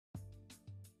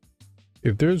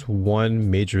If there's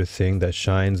one major thing that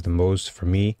shines the most for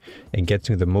me and gets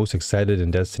me the most excited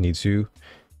in Destiny 2,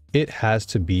 it has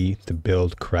to be the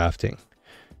build crafting.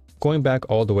 Going back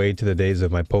all the way to the days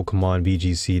of my Pokemon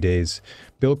VGC days,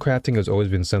 build crafting has always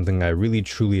been something I really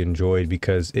truly enjoyed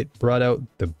because it brought out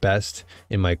the best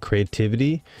in my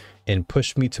creativity and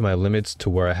pushed me to my limits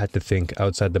to where I had to think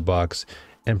outside the box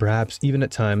and perhaps even at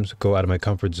times go out of my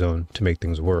comfort zone to make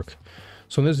things work.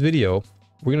 So in this video,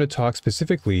 we're going to talk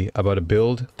specifically about a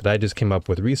build that I just came up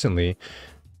with recently,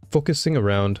 focusing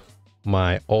around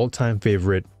my all-time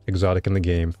favorite exotic in the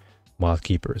game,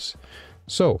 Mothkeepers.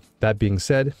 So that being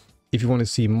said, if you want to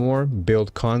see more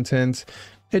build content,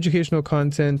 educational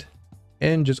content,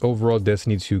 and just overall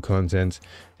Destiny 2 content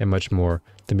and much more,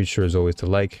 then be sure as always to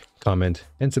like, comment,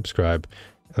 and subscribe.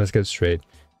 And let's get straight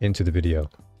into the video.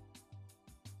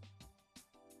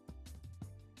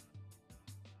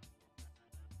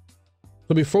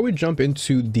 So before we jump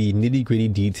into the nitty-gritty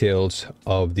details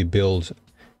of the build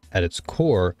at its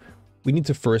core, we need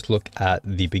to first look at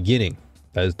the beginning.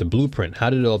 That is the blueprint. How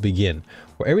did it all begin?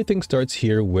 Well, everything starts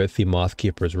here with the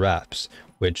Mothkeeper's wraps,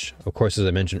 which, of course, as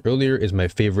I mentioned earlier, is my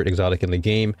favorite exotic in the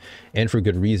game, and for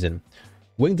good reason.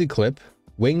 Winged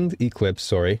Eclipse,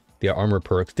 the armor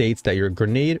perk, states that your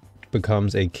grenade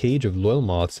becomes a cage of loyal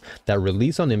moths that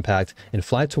release on impact and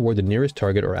fly toward the nearest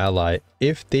target or ally.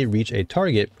 If they reach a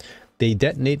target, they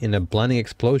detonate in a blinding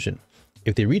explosion.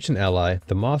 If they reach an ally,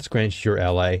 the moths grant your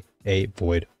ally a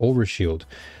void overshield.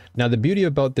 Now, the beauty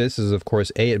about this is, of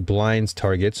course, it blinds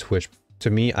targets, which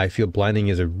to me, I feel blinding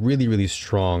is a really, really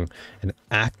strong and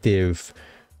active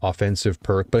offensive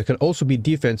perk, but it can also be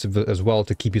defensive as well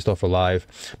to keep yourself alive.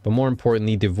 But more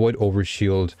importantly, the void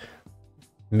overshield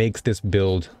makes this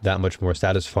build that much more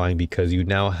satisfying because you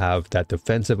now have that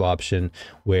defensive option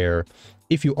where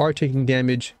if you are taking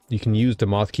damage, you can use the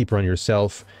Mothkeeper on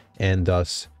yourself and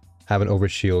thus have an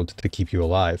overshield to keep you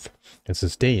alive and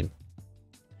sustain.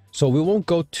 So we won't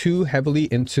go too heavily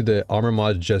into the armor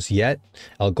mod just yet.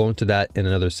 I'll go into that in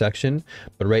another section.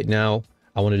 But right now,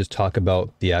 I want to just talk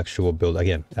about the actual build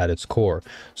again at its core.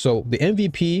 So the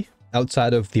MVP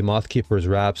outside of the Mothkeeper's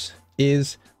wraps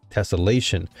is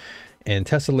Tessellation. And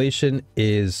Tessellation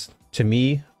is, to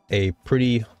me, a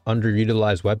pretty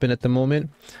underutilized weapon at the moment.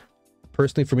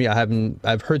 Personally, for me,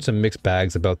 I've heard some mixed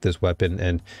bags about this weapon,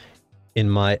 and in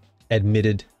my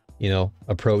admitted,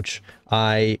 approach,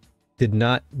 I did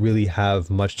not really have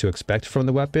much to expect from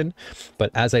the weapon.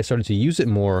 But as I started to use it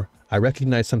more, I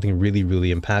recognized something really,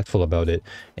 really impactful about it,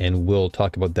 and we'll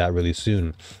talk about that really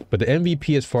soon. But the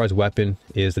MVP as far as weapon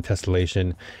is the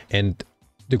Tessellation, and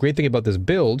the great thing about this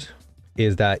build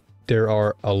is that there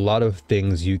are a lot of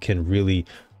things you can really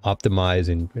optimize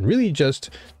and really just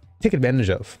take advantage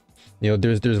of.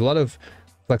 There's a lot of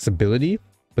flexibility,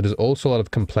 but there's also a lot of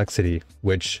complexity,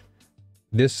 which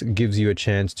this gives you a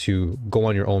chance to go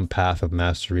on your own path of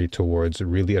mastery towards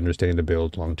really understanding the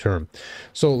build long term.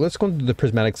 So let's go into the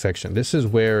prismatic section. This is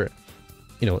where,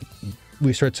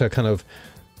 we start to kind of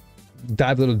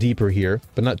dive a little deeper here,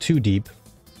 but not too deep.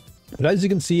 But as you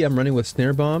can see, I'm running with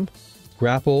Snare Bomb,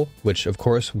 Grapple, which of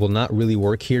course will not really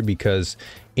work here because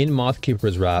in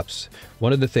Mothkeeper's wraps,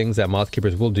 one of the things that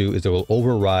Mothkeepers will do is it will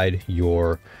override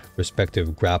your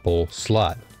respective grapple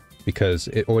slot because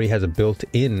it already has a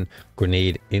built-in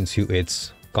grenade into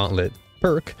its gauntlet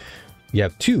perk. You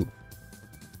have two.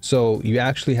 So you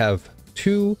actually have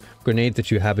two grenades that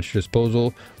you have at your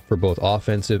disposal for both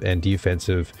offensive and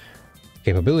defensive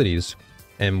capabilities.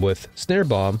 And with Snare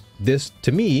Bomb, this,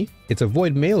 to me, it's a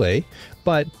void melee,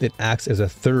 but it acts as a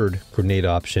third grenade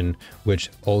option, which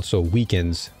also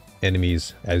weakens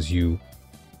enemies as you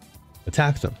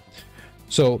attack them.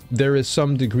 So there is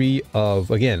some degree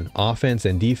of, again, offense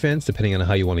and defense, depending on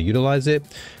how you want to utilize it.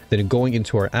 Then going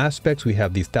into our aspects, we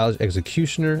have the Stylish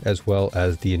Executioner, as well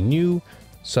as the new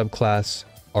subclass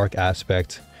Arc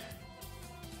aspect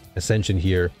Ascension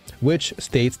here, which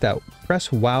states that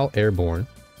press while airborne,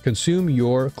 consume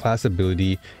your class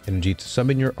ability energy to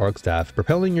summon your arc staff,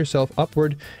 propelling yourself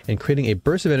upward and creating a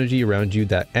burst of energy around you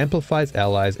that amplifies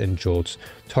allies and jolts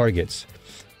targets.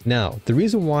 Now, the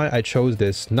reason why I chose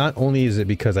this, not only is it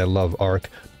because I love arc,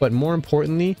 but more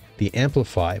importantly, the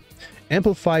Amplify.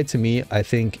 Amplify to me, I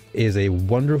think, is a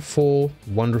wonderful,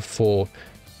 wonderful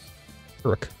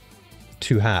perk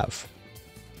to have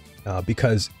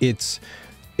because it's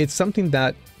something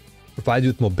that provides you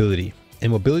with mobility.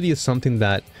 And mobility is something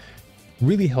that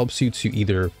really helps you to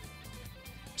either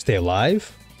stay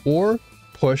alive or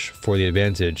push for the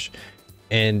advantage.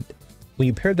 And when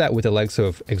you pair that with the likes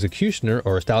of Executioner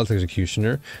or Stylish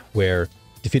Executioner, where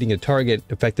defeating a target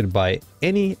affected by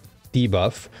any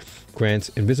debuff grants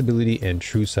invisibility and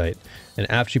true sight. And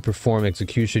after you perform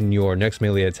execution, your next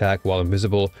melee attack while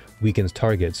invisible weakens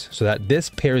targets. So that this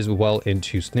pairs well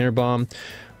into Snare Bomb.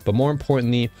 But more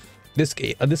importantly,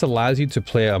 this allows you to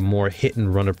play a more hit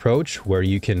and run approach where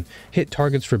you can hit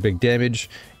targets for big damage.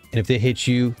 And if they hit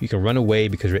you, you can run away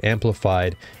because you're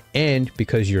amplified, and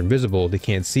because you're invisible, they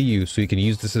can't see you. So you can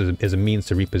use this as a means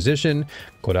to reposition,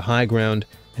 go to high ground,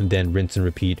 and then rinse and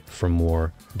repeat for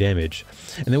more damage.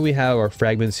 And then we have our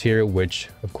fragments here, which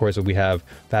of course we have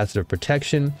Facet of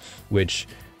Protection, which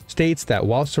states that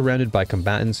while surrounded by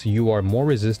combatants, you are more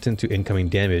resistant to incoming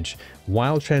damage.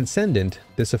 While transcendent,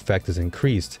 this effect is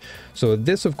increased. So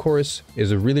this of course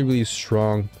is a really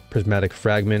strong prismatic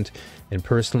fragment, and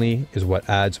personally is what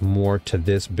adds more to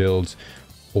this build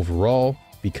overall,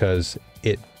 because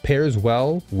it pairs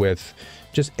well with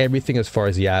just everything as far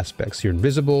as the aspects. You're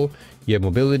invisible, you have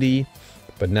mobility,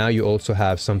 but now you also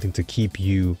have something to keep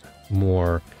you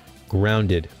more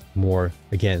grounded, more,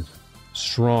 again,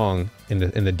 strong in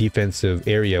the defensive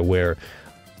area, where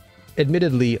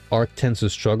admittedly Arc tends to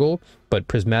struggle, but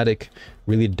Prismatic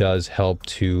really does help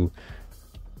to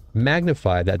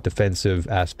magnify that defensive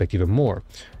aspect even more.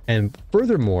 And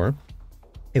furthermore,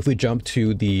 if we jump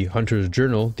to the Hunter's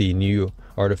Journal, the new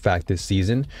artifact this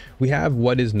season, we have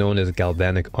what is known as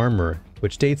Galvanic Armor,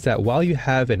 which states that while you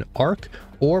have an Arc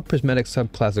or Prismatic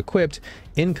subclass equipped,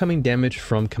 incoming damage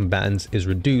from combatants is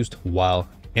reduced while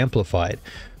amplified.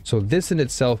 So this in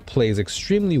itself plays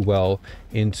extremely well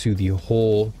into the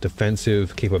whole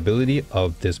defensive capability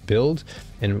of this build.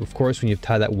 And of course, when you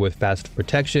tie that with Facet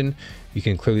Protection, you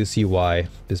can clearly see why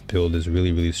this build is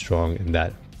really strong in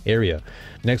that area.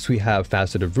 Next, we have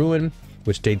Facet of Ruin,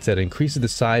 which states that it increases the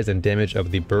size and damage of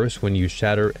the burst when you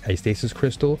shatter a stasis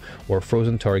crystal or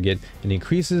frozen target, and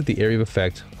increases the area of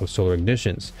effect of solar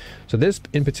ignitions. So this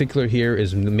in particular here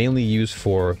is mainly used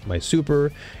for my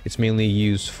super. It's mainly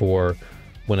used for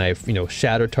when I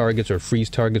shatter targets or freeze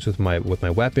targets with my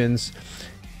weapons,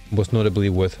 most notably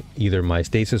with either my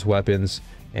stasis weapons.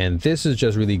 And this is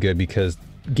just really good because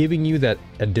giving you that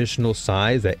additional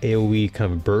size, that AoE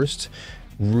kind of burst,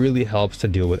 really helps to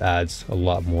deal with ads a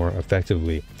lot more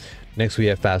effectively. Next, we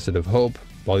have Facet of Hope.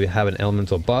 While you have an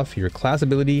elemental buff, your class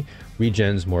ability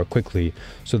regens more quickly.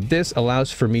 So this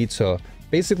allows for me to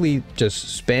basically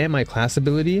just spam my class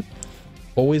ability,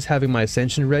 always having my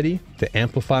ascension ready to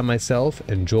amplify myself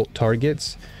and jolt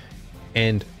targets.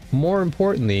 And more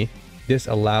importantly, this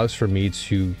allows for me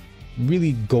to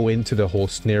really go into the whole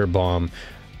snare bomb,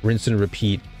 rinse and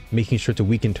repeat, making sure to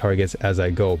weaken targets as I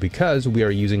go, because we are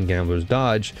using Gambler's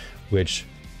Dodge, which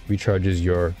recharges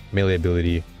your melee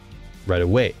ability right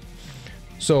away.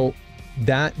 So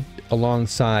that,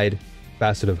 alongside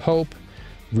Facet of Hope,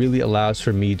 really allows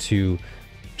for me to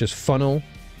just funnel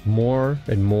more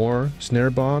and more snare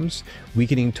bombs,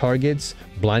 weakening targets,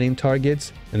 blinding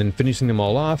targets, and then finishing them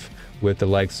all off with the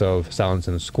likes of Silence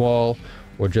and Squall,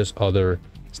 or just other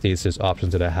stasis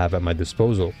options that I have at my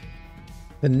disposal.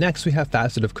 Then next we have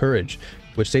Facet of Courage,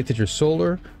 which states that your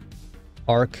solar,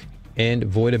 arc, and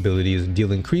void abilities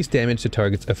deal increased damage to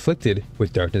targets afflicted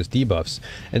with darkness debuffs.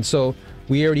 And so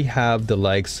we already have the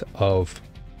likes of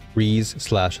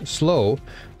freeze/slow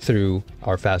through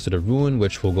our Facet of Ruin,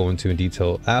 which we'll go into in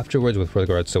detail afterwards with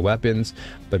regards to weapons.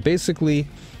 But basically,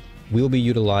 we'll be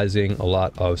utilizing a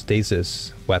lot of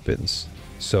stasis weapons.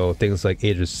 So things like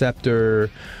Aedra's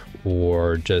Scepter,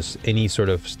 or just any sort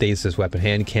of stasis weapon,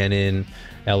 hand cannon,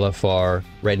 LFR.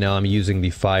 Right now I'm using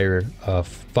the Fire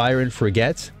and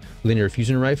Forget linear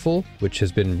fusion rifle, which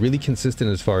has been really consistent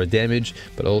as far as damage,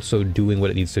 but also doing what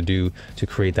it needs to do to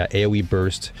create that AoE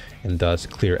burst and thus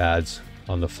clear ads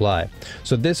on the fly.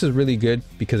 So this is really good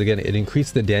because again, it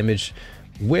increases the damage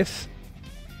with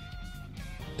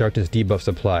darkness debuffs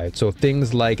applied. So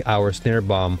things like our snare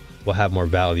bomb will have more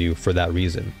value for that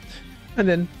reason. And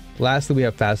then lastly, we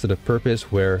have Facet of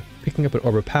Purpose, where picking up an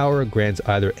Orb of Power grants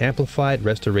either Amplified,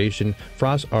 Restoration,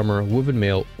 Frost Armor, Woven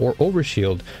Mail, or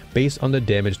Overshield based on the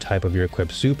damage type of your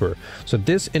equipped super. So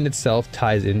this in itself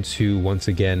ties into, once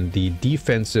again, the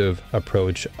defensive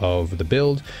approach of the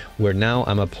build, where now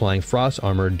I'm applying Frost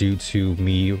Armor due to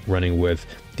me running with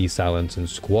the Silence and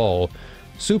Squall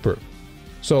super.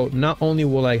 So not only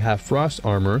will I have Frost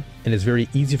Armor, and it's very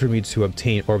easy for me to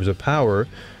obtain Orbs of Power,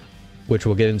 which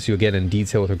we'll get into again in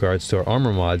detail with regards to our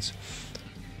armor mods,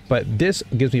 but this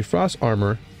gives me Frost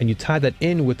Armor, and you tie that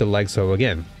in with the likes of,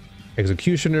 again,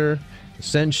 Executioner,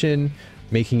 Ascension,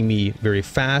 making me very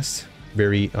fast,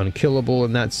 very unkillable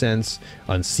in that sense,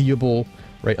 unseeable,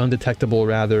 right, undetectable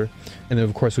rather. And then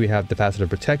of course we have the Facet of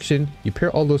Protection. You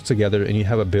pair all those together and you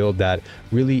have a build that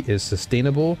really is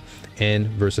sustainable and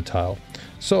versatile.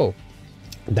 So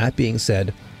that being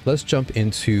said, let's jump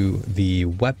into the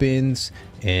weapons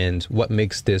and what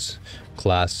makes this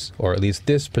class, or at least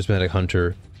this Prismatic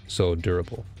Hunter, so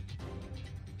durable.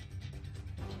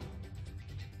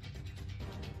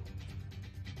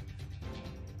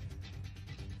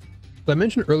 So I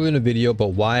mentioned earlier in the video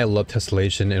about why I love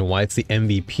Tessellation and why it's the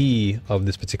MVP of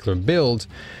this particular build,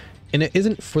 and it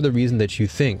isn't for the reason that you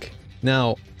think.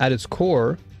 Now, at its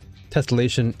core,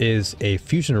 Tessellation is a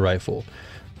fusion rifle.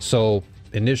 So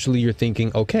initially you're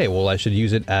thinking, okay, well, I should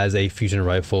use it as a fusion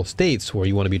rifle states, where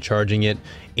you want to be charging it,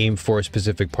 aim for a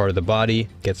specific part of the body,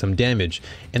 get some damage.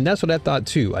 And that's what I thought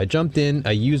too. I jumped in,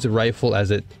 I used the rifle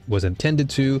as it was intended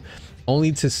to,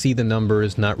 only to see the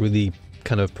numbers not really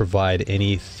kind of provide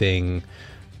anything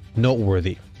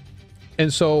noteworthy.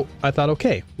 And so I thought,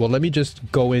 okay, well, let me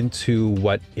just go into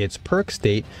what its perk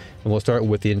state, and we'll start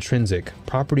with the intrinsic.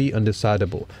 Property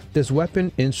undecidable. This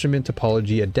weapon instrument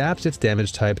topology adapts its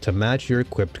damage type to match your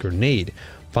equipped grenade.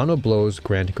 Final blows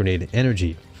grant grenade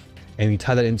energy. And you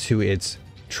tie that into its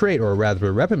trait, or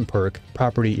rather weapon perk,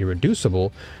 property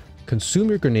irreducible. Consume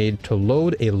your grenade to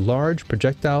load a large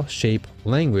projectile shape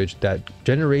language that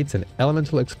generates an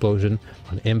elemental explosion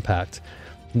on impact.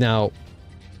 Now,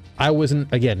 I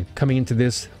wasn't, again, coming into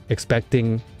this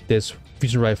expecting this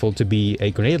fusion rifle to be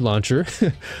a grenade launcher,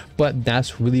 but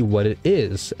that's really what it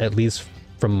is, at least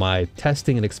from my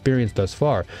testing and experience thus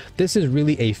far. This is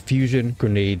really a fusion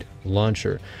grenade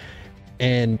launcher.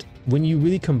 And when you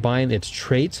really combine its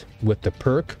trait with the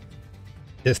perk,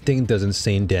 this thing does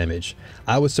insane damage.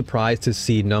 I was surprised to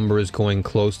see numbers going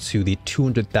close to the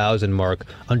 200,000 mark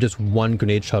on just one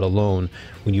grenade shot alone,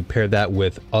 when you pair that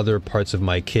with other parts of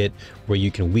my kit where you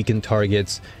can weaken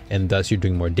targets and thus you're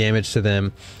doing more damage to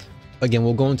them. Again,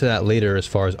 we'll go into that later as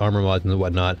far as armor mods and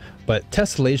whatnot, but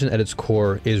Tessellation at its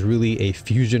core is really a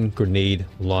fusion grenade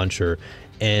launcher.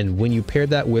 And when you pair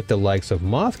that with the likes of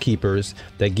Mothkeepers,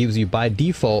 that gives you by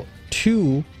default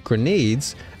 2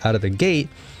 grenades out of the gate,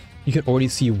 you can already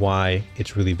see why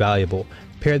it's really valuable.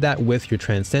 Pair that with your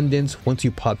Transcendence. Once you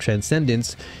pop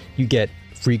Transcendence, you get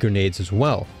free grenades as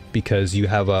well, because you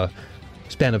have a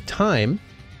span of time,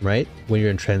 right, when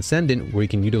you're in Transcendent, where you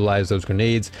can utilize those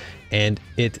grenades, and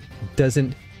it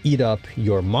doesn't eat up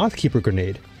your Mothkeeper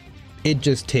grenade. It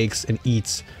just takes and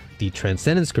eats the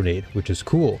Transcendence grenade, which is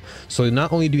cool. So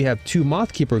not only do you have 2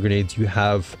 Mothkeeper grenades, you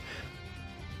have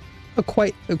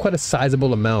quite a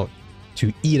sizable amount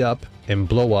to eat up and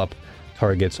blow up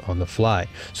targets on the fly.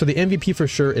 So the MVP for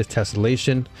sure is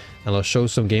Tessellation, and I'll show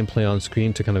some gameplay on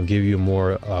screen to kind of give you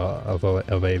more of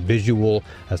a visual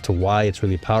as to why it's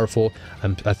really powerful.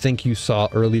 I think you saw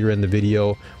earlier in the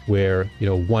video where, you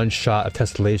know, one shot of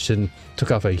Tessellation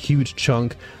took off a huge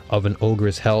chunk of an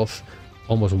ogre's health,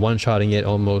 almost one-shotting it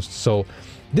almost. So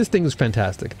this thing is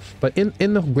fantastic. But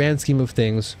in the grand scheme of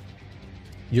things,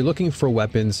 you're looking for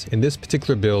weapons in this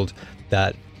particular build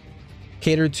that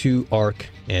cater to arc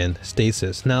and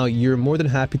stasis. Now, you're more than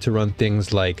happy to run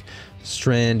things like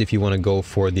strand if you want to go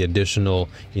for the additional,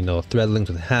 you know, thread links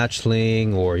with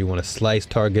hatchling, or you want to slice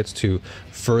targets to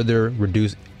further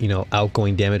reduce, you know,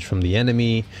 outgoing damage from the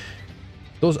enemy.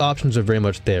 Those options are very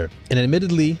much there. And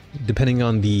admittedly, depending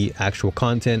on the actual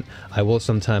content, I will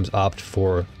sometimes opt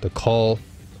for the call.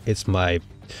 It's my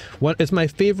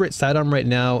favorite sidearm right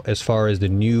now as far as the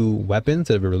new weapons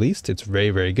that have been released. It's very,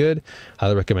 very good.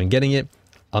 Highly recommend getting it.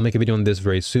 I'll make a video on this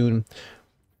very soon.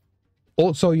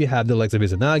 Also, you have the likes of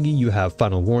Izanagi, you have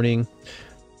Final Warning.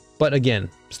 But again,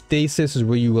 stasis is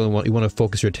where you want to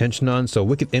focus your attention on. So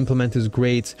Wicked Implement is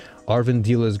great.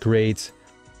 Arvindila is great.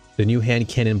 The new hand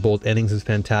cannon bolt endings is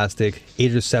fantastic.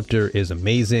 Aegis Scepter is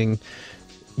amazing.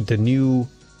 The new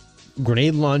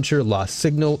grenade launcher Lost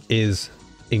Signal is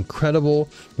incredible,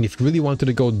 and if you really wanted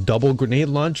to go double grenade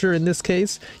launcher in this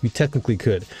case, you technically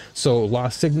could. So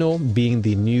Lost Signal being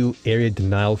the new area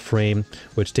denial frame,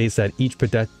 which states that each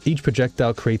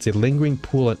projectile creates a lingering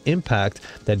pool on impact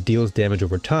that deals damage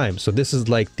over time. So this is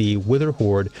like the Wither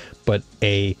Horde, but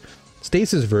a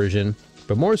stasis version,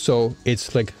 but more so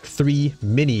it's like 3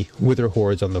 mini Wither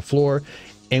Hordes on the floor.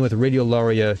 And with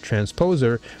Radiolaria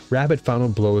Transposer, rapid final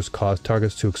blows cause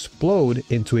targets to explode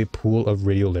into a pool of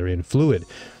Radiolarian fluid.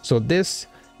 So this,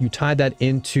 you tie that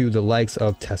into the likes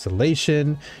of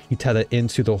Tessellation, you tie that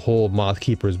into the whole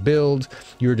Mothkeeper's build,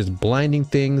 you're just blinding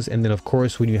things. And then of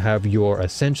course, when you have your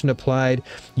Ascension applied,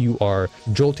 you are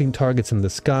jolting targets in the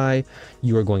sky,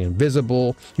 you are going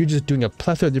invisible, you're just doing a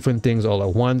plethora of different things all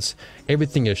at once.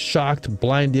 Everything is shocked,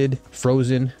 blinded,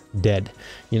 frozen, dead,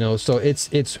 you know. So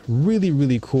it's really,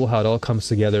 really cool how it all comes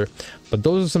together. But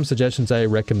those are some suggestions I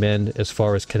recommend as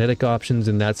far as kinetic options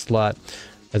in that slot.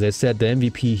 As I said, the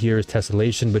MVP here is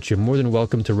Tessellation, but you're more than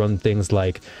welcome to run things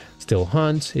like Still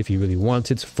Hunt if you really want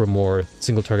it for more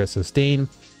single target sustain.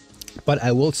 But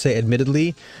I will say,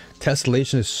 admittedly,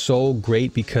 Tessellation is so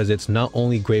great because it's not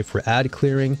only great for ad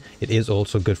clearing, it is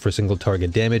also good for single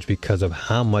target damage because of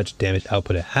how much damage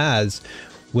output it has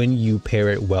when you pair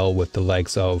it well with the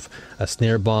likes of a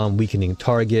snare bomb, weakening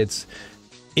targets.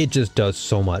 It just does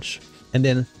so much. And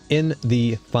then in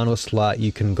the final slot,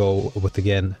 you can go with,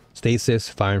 again, Stasis.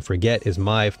 Fire and Forget is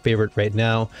my favorite right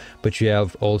now, but you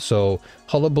have also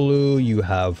Hullabaloo, you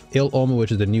have Ill Omen,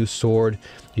 which is the new sword,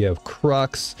 you have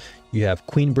Crux, you have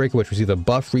Queen Breaker, which received a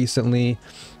buff recently,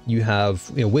 you have,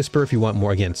 you know, Whisper if you want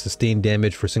more, again, sustained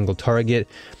damage for single target,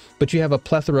 but you have a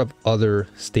plethora of other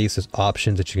stasis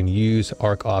options that you can use,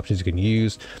 arc options you can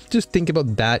use. Just think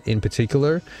about that in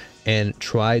particular and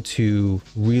try to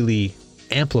really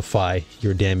amplify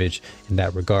your damage in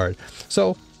that regard.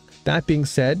 So that being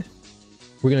said,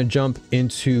 we're going to jump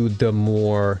into the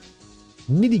more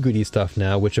nitty-gritty stuff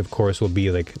now, which of course will be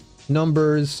like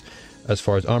numbers as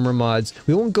far as armor mods.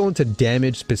 We won't go into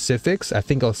damage specifics. I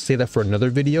think I'll say that for another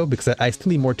video because I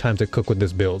still need more time to cook with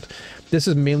this build. This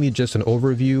is mainly just an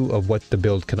overview of what the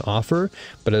build can offer,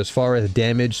 but as far as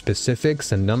damage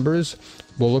specifics and numbers,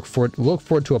 we'll look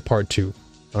forward to a part 2.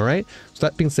 All right, so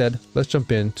that being said, let's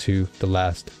jump into the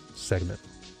last segment.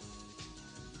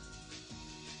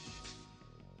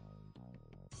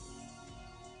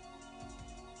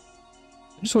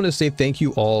 I just want to say thank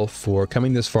you all for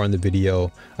coming this far in the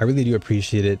video. I really do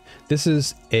appreciate it. This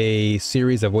is a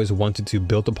series I've always wanted to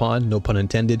build upon, no pun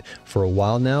intended, for a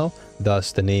while now.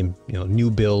 Thus the name, you know,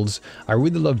 NuBuilds. I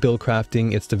really love build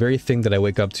crafting. It's the very thing that I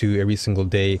wake up to every single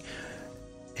day,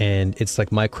 and it's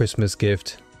like my Christmas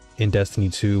gift in Destiny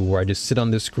 2, where I just sit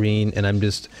on the screen and I'm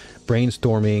just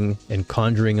brainstorming and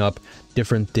conjuring up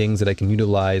different things that I can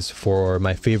utilize for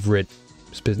my favorite,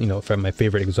 you know, for my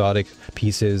favorite exotic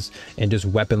pieces and just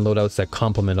weapon loadouts that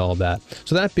complement all of that.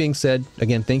 So that being said,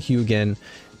 again, thank you again.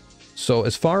 So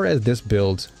as far as this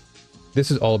build, this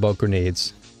is all about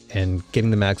grenades and getting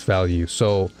the max value.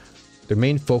 So the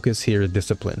main focus here is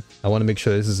discipline. I want to make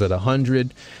sure this is at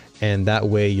 100, and that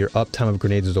way your uptime of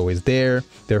grenades is always there.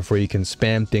 Therefore you can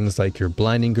spam things like your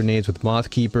blinding grenades with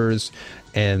Mothkeepers,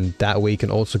 and that way you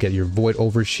can also get your void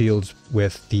overshields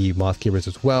with the Mothkeepers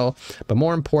as well. But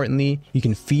more importantly, you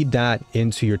can feed that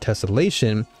into your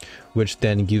Tessellation, which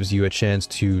then gives you a chance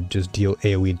to just deal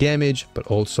AoE damage, but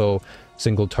also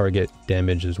single target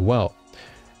damage as well.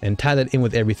 And tie that in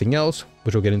with everything else,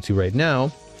 which we'll get into right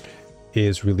now,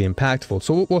 is really impactful.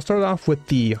 So we'll start off with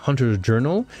the Hunter's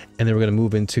Journal, and then we're going to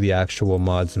move into the actual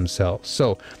mods themselves.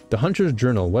 So the Hunter's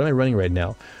Journal, what am I running right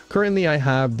now? Currently I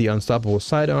have the Unstoppable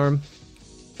Sidearm,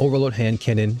 Overload Hand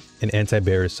Cannon, and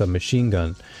Anti-Barrier Submachine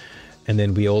Gun. And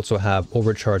then we also have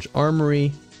Overcharged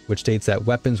Armory, which states that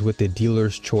weapons with the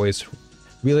dealer's choice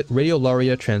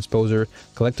Radiolaria, Transposer,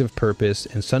 Collective Purpose,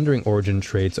 and Sundering Origin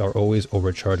traits are always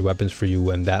overcharged weapons for you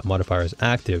when that modifier is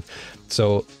active.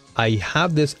 So I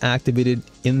have this activated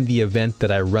in the event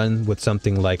that I run with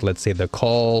something like, let's say, the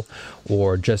Call,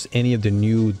 or just any of the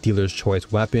new dealer's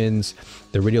choice weapons.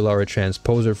 The Radiolaria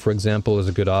Transposer, for example, is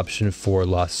a good option for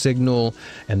Lost Signal,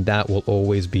 and that will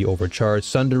always be overcharged.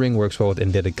 Sundering works well with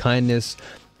Indebted Kindness,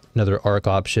 another arc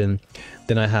option.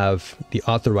 Then I have the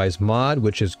Authorized Mod,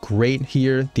 which is great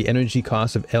here. The energy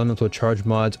costs of elemental charge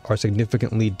mods are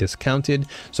significantly discounted.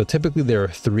 So typically there are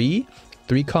three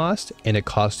cost, and it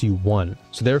costs you 1.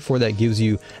 So therefore that gives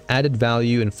you added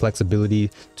value and flexibility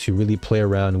to really play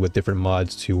around with different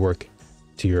mods to work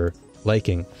to your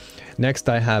liking. Next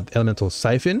I have Elemental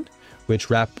Siphon,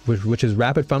 which is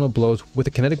rapid final blows with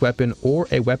a kinetic weapon or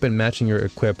a weapon matching your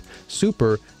equip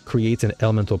super, creates an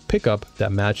elemental pickup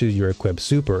that matches your equip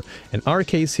super. In our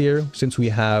case here, since we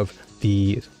have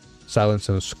the Silence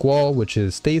and Squall, which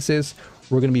is stasis,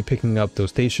 we're going to be picking up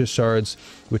those stasis shards,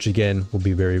 which again will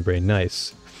be very, very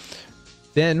nice.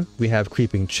 Then we have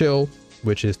Creeping Chill,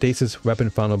 which is stasis weapon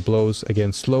final blows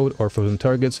against slowed or frozen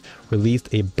targets,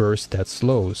 released a burst that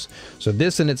slows. So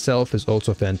this in itself is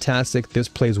also fantastic. This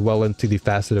plays well into the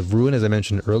Facet of Ruin, as I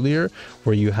mentioned earlier,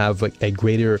 where you have like a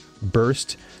greater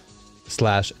burst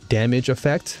 / damage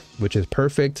effect, which is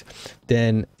perfect.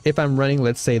 Then if I'm running,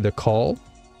 let's say, the Call,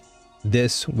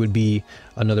 this would be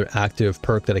another active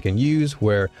perk that I can use,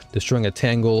 where destroying a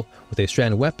tangle with a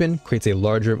strand weapon creates a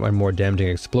larger and more damaging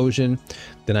explosion.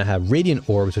 Then I have Radiant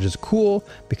Orbs, which is cool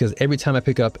because every time I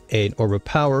pick up an Orb of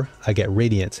Power, I get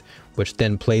Radiant, which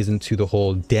then plays into the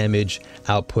whole damage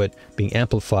output being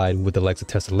amplified with the likes of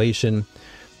Tessellation.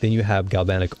 Then you have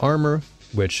Galvanic Armor,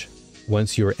 which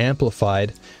once you're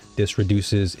amplified, this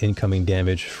reduces incoming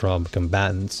damage from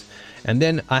combatants. And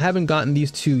then I haven't gotten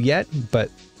these two yet, but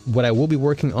what I will be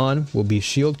working on will be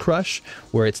Shield Crush,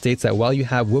 where it states that while you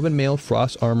have Woven Mail,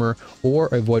 Frost Armor, or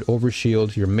Avoid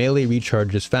Overshield, your melee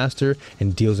recharges faster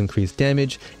and deals increased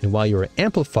damage, and while you are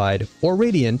Amplified or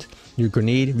Radiant, your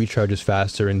grenade recharges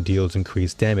faster and deals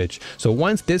increased damage. So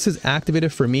once this is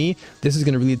activated for me, this is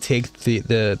going to really take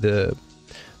the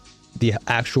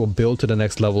actual build to the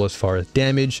next level as far as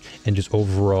damage and just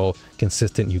overall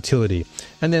consistent utility.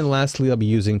 And then lastly, I'll be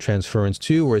using Transference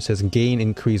 2, where it says gain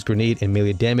increased grenade and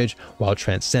melee damage while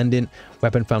Transcendent,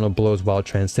 weapon final blows while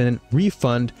Transcendent,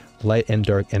 refund light and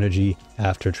dark energy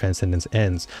after Transcendence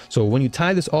ends. So when you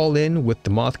tie this all in with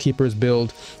the Mothkeeper's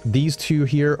build, these two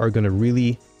here are going to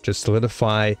really just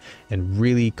solidify and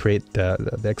really create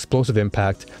the explosive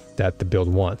impact that the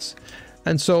build wants.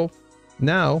 And so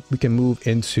now we can move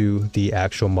into the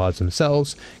actual mods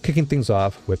themselves, kicking things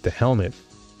off with the helmet.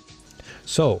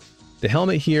 So the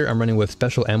helmet here, I'm running with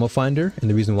Special Ammo Finder, and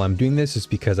the reason why I'm doing this is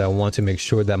because I want to make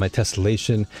sure that my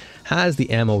Tessellation has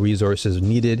the ammo resources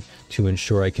needed to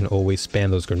ensure I can always spam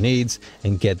those grenades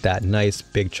and get that nice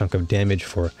big chunk of damage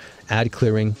for ad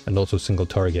clearing and also single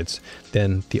targets.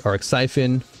 Then the Arc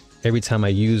Siphon, every time I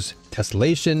use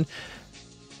Tessellation,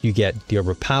 you get the Orb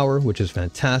of Power, which is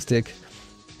fantastic.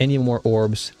 Any more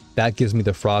orbs, that gives me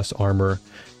the Frost Armor,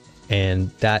 and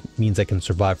that means I can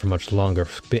survive for much longer,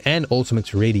 and also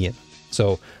makes Radiant.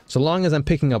 So long as I'm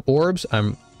picking up orbs,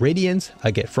 I'm Radiant,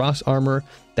 I get Frost Armor.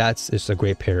 That's just a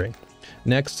great pairing.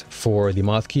 Next, for the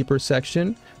Mothkeeper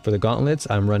section, for the gauntlets,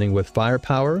 I'm running with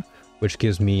Firepower, which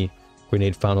gives me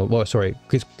grenade final,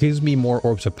 gives me more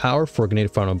orbs of power for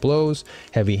grenade final blows.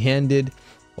 Heavy-handed,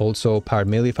 also powered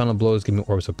melee final blows give me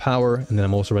orbs of power, and then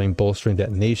I'm also running bolstering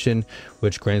detonation,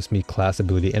 which grants me class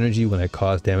ability energy when I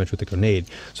cause damage with a grenade.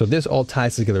 So this all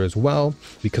ties together as well,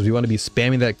 because we want to be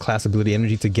spamming that class ability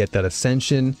energy to get that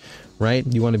ascension, right?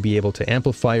 You want to be able to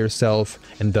amplify yourself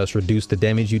and thus reduce the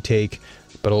damage you take,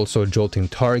 but also jolting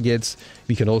targets.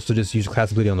 You can also just use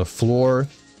class ability on the floor,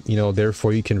 you know,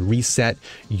 therefore you can reset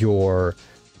your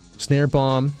snare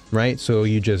bomb, right? So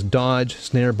you just dodge,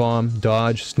 snare bomb,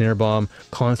 dodge, snare bomb,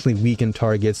 constantly weaken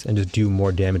targets and just do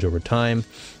more damage over time.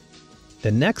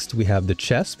 Then next we have the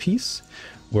chest piece,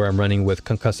 where I'm running with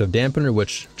Concussive Dampener,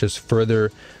 which just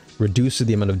further reduces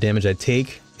the amount of damage I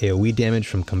take, AoE damage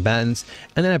from combatants.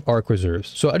 And then I have Arc Reserves.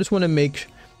 So I just want to make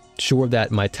sure that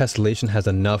my Tessellation has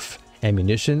enough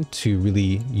ammunition to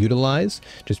really utilize,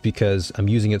 just because I'm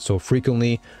using it so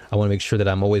frequently. I want to make sure that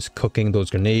I'm always cooking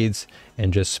those grenades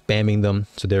and just spamming them,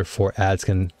 so therefore ads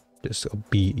can just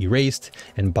be erased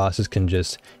and bosses can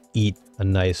just eat a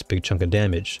nice big chunk of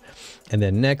damage. And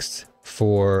then next,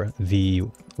 for the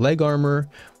leg armor,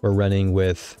 we're running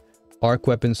with Arc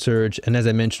Weapon Surge, and as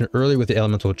I mentioned earlier with the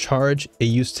Elemental Charge, it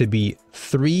used to be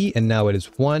 3 and now it is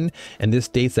 1, and this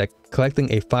states that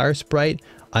collecting a Fire Sprite,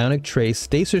 Ionic Trace,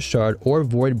 Stasis Shard, or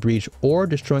Void Breach, or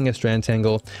destroying a Strand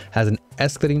Tangle has an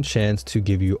escalating chance to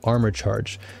give you Armor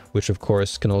Charge, which of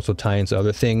course can also tie into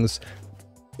other things.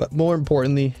 But more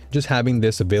importantly, just having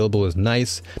this available is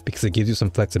nice because it gives you some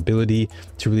flexibility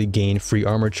to really gain free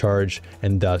Armor Charge,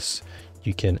 and thus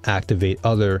you can activate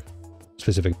other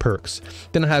specific perks.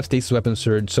 Then I have Stasis Weapon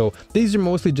Surge, so these are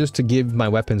mostly just to give my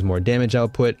weapons more damage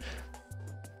output.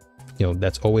 You know,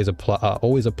 that's always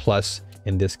a plus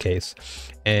in this case.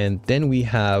 And then we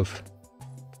have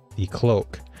the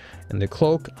Cloak, and the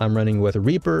Cloak I'm running with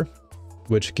Reaper,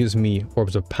 which gives me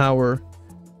Orbs of Power.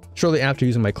 Shortly after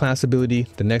using my class ability,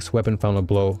 the next weapon final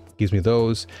blow gives me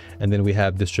those. And then we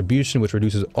have Distribution, which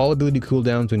reduces all ability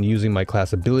cooldowns when using my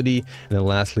class ability. And then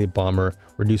lastly, Bomber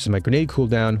reduces my grenade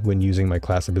cooldown when using my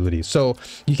class ability. So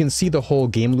you can see the whole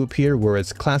game loop here, where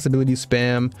it's class ability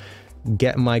spam,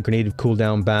 get my grenade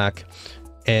cooldown back,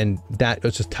 and that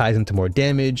just ties into more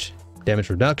damage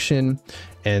reduction,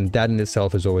 and that in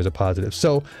itself is always a positive.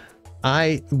 So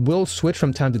I will switch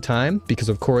from time to time because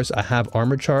of course I have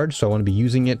Armor Charge, so I want to be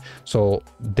using it. So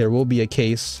there will be a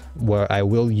case where I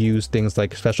will use things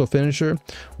like Special Finisher,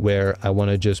 where I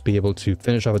want to just be able to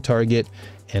finish off a target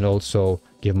and also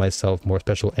give myself more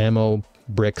special ammo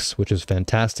bricks, which is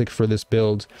fantastic for this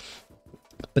build.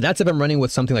 But that's if I'm running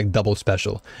with something like Double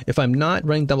Special. If I'm not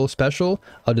running Double Special,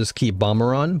 I'll just keep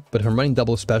Bomber on. But if I'm running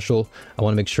Double Special, I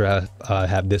want to make sure I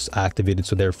have this activated,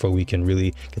 so therefore we can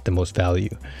really get the most value.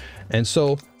 And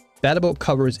so that about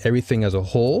covers everything as a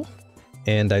whole.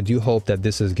 And I do hope that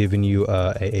this has given you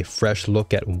a fresh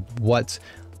look at what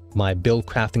my build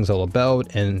crafting is all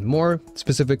about, and more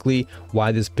specifically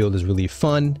why this build is really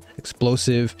fun,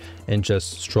 explosive, and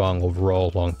just strong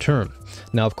overall long term.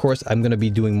 Now of course I'm going to be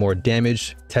doing more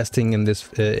damage testing in this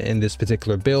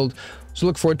particular build, so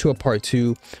look forward to a part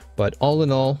 2. But all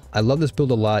in all, I love this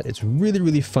build a lot. It's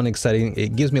really fun, exciting.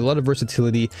 It gives me a lot of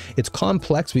versatility. It's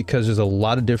complex because there's a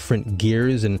lot of different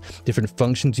gears and different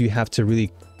functions you have to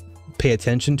really pay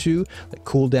attention to, like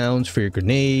cooldowns for your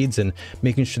grenades and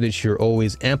making sure that you're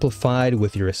always amplified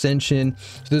with your ascension.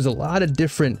 So there's a lot of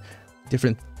different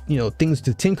things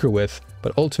to tinker with,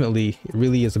 but ultimately it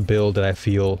really is a build that I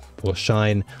feel will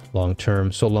shine long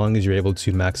term, so long as you're able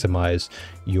to maximize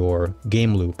your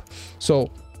game loop.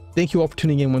 So thank you all for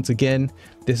tuning in once again.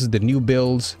 This is the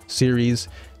NuBuilds series,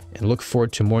 and look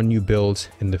forward to more new builds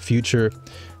in the future.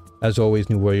 As always,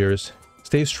 new warriors,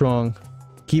 stay strong,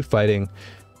 keep fighting,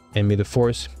 and may the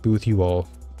force be with you all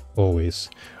always.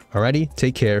 Alrighty,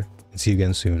 take care and see you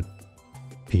again soon.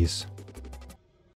 Peace.